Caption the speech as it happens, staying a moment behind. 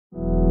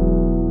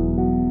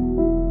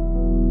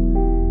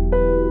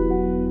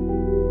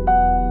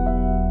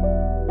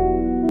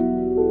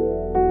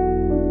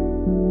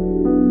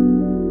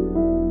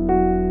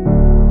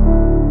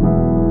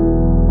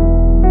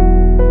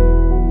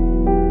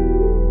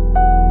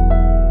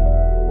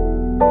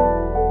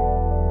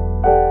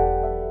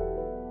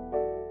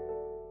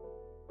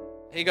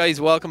Hey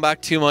guys, welcome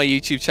back to my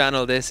YouTube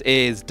channel. This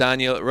is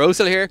Daniel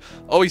Rosehill here,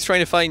 always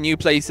trying to find new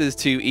places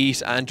to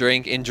eat and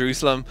drink in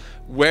Jerusalem.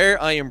 Where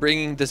I am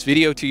bringing this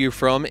video to you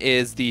from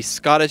is the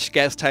Scottish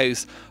guest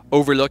house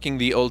overlooking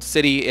the old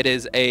city.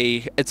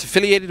 It's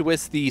affiliated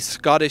with the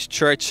Scottish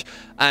Church,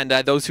 and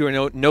those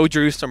who know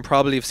Jerusalem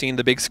probably have seen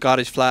the big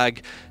Scottish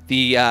flag,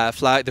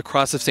 the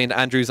cross of St.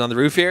 Andrew's on the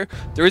roof here.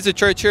 There is a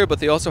church here, but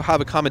they also have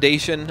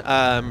accommodation,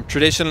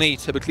 traditionally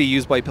typically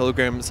used by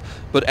pilgrims,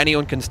 but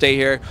anyone can stay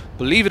here.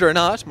 Believe it or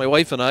not, my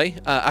wife and I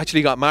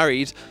actually got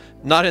married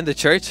not in the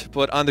church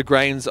but on the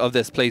grounds of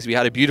this place. We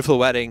had a beautiful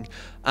wedding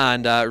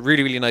and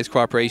really nice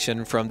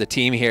cooperation from the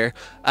team here.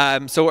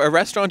 So a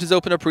restaurant has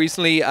opened up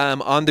recently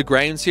on the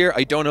grounds here.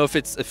 I don't know if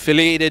it's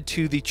affiliated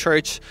to the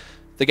church,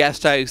 the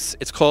guest house.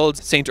 It's called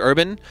St.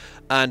 Urban,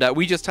 and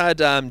we just had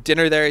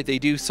dinner there. They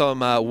do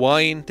some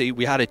wine.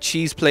 We had a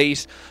cheese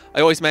plate.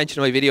 I always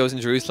mention in my videos in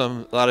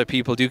Jerusalem, a lot of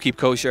people do keep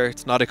kosher.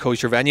 It's not a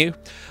kosher venue,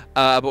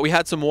 but we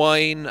had some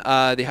wine.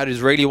 They had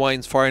Israeli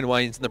wines, foreign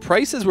wines, and the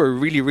prices were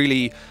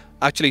really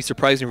actually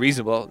surprisingly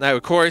reasonable. Now,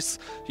 of course,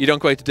 you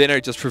don't go out to dinner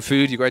just for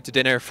food, you go out to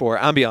dinner for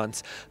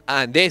ambience.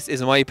 And this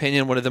is, in my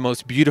opinion, one of the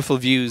most beautiful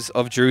views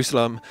of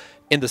Jerusalem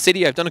in the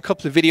city. I've done a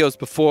couple of videos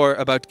before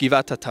about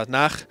Givat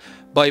Tanach,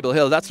 Bible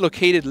Hill. That's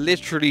located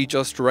literally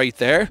just right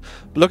there.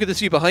 But look at this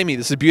view behind me.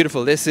 This is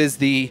beautiful. This is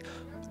the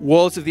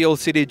walls of the old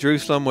city of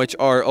Jerusalem, which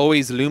are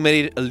always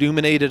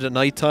illuminated at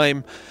night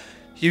time.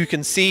 You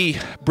can see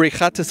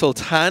Brichat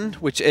Sultan,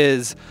 which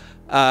is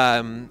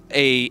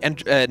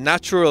a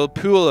natural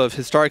pool of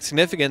historic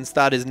significance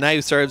that is now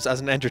serves as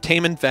an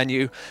entertainment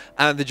venue,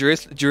 and the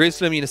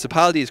Jerusalem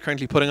municipality is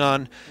currently putting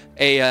on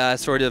a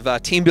sort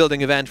of team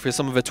building event for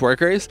some of its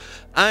workers.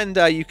 And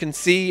you can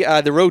see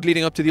the road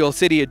leading up to the old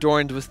city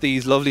adorned with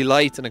these lovely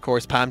lights and of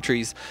course palm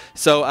trees.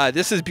 So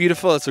this is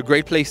beautiful. It's a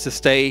great place to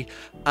stay,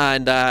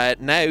 and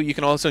now you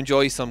can also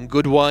enjoy some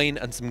good wine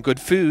and some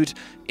good food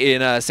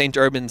in St.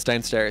 Urban's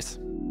downstairs.